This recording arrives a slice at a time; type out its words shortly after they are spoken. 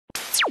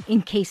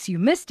in case you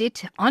missed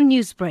it on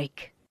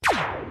Newsbreak.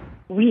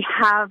 We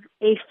have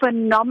a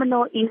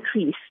phenomenal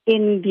increase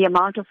in the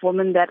amount of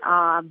women that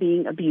are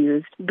being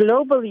abused.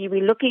 Globally,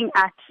 we're looking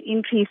at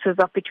increases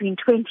of between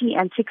 20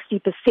 and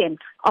 60%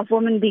 of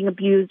women being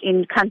abused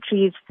in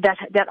countries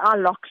that are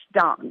locked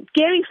down.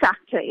 Scary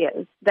factor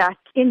is that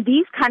in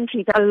these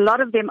countries, a lot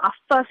of them are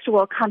first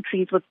world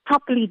countries with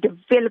properly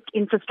developed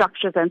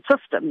infrastructures and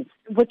systems,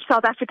 which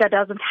South Africa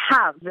doesn't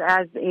have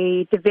as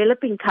a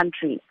developing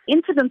country.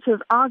 Incidences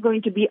are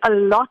going to be a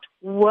lot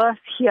worse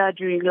here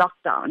during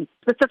lockdown,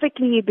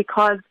 specifically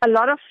because a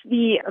lot of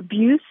the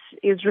abuse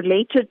is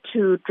related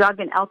to drug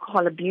and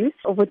alcohol abuse.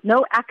 With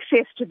no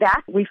access to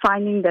that, we're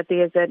finding that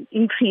there's an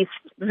increased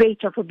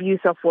rate of abuse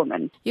of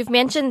women. You've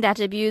mentioned that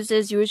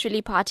abusers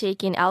usually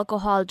partake in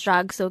alcohol,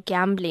 drugs or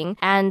gambling,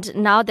 and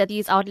now that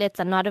these outlets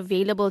are not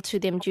available to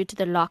them due to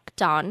the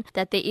lockdown,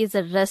 that there is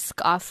a risk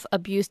of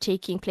abuse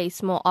taking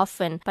place more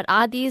often. But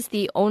are these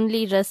the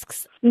only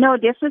risks? No,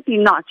 definitely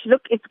not.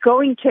 Look, it's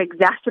going to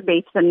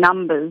exacerbate the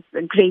numbers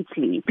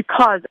greatly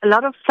because a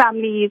lot of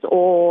families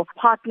or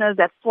partners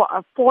that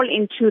fall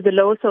into the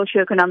lower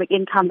socioeconomic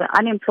income, the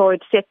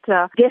unemployed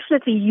sector,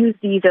 definitely use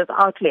these as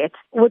outlets.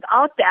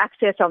 Without the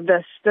access of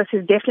this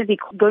is definitely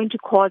going to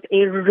cause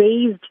a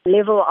raised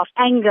level of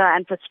anger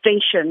and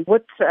frustration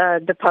with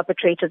the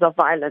perpetrators of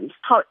violence.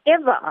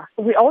 However,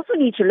 we also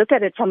need to look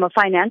at it from a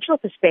financial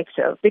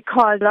perspective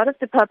because a lot of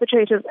the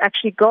perpetrators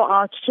actually go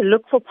out to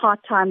look for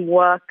part-time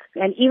work,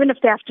 and even if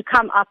they have to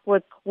come up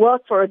with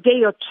work for a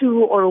day or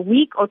two or a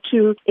week or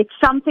two, it's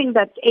something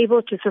that's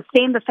able to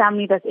sustain the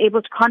family, that's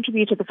able to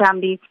contribute to the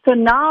family. So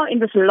now in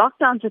this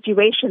lockdown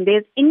situation,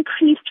 there's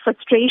increased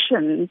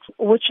frustrations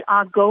which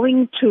are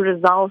going to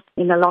result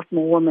in a lot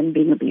more women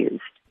being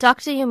abused.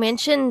 Doctor, you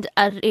mentioned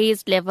a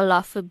raised level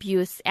of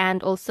abuse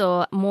and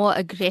also more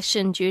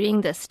aggression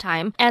during this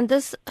time, and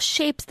this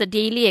shapes the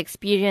daily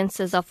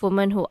experiences of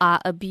women who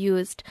are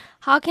abused.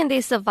 How can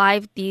they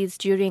survive these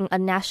during a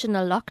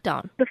national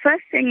lockdown? The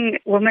first thing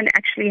women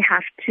actually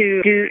have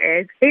to do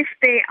is, if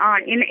they are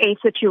in a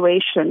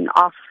situation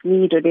of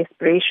need or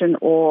desperation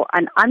or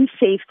an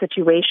unsafe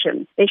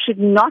situation, they should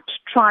not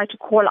try to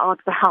call out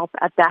for help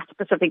at that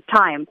specific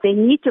time. They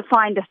need to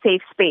find a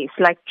safe space,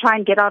 like try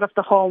and get out of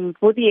the home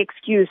with the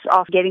excuse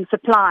of getting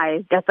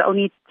supplies. That's the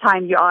only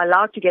time you are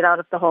allowed to get out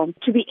of the home,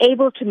 to be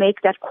able to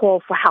make that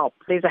call for help.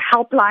 There's a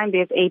helpline,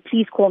 there's a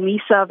Please Call Me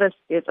service,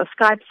 there's a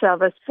Skype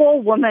service for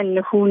women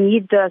who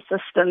need the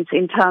assistance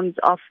in terms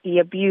of the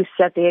abuse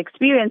that they're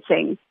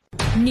experiencing.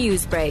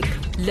 Newsbreak,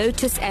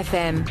 Lotus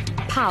FM,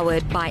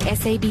 powered by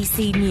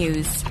SABC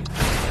News.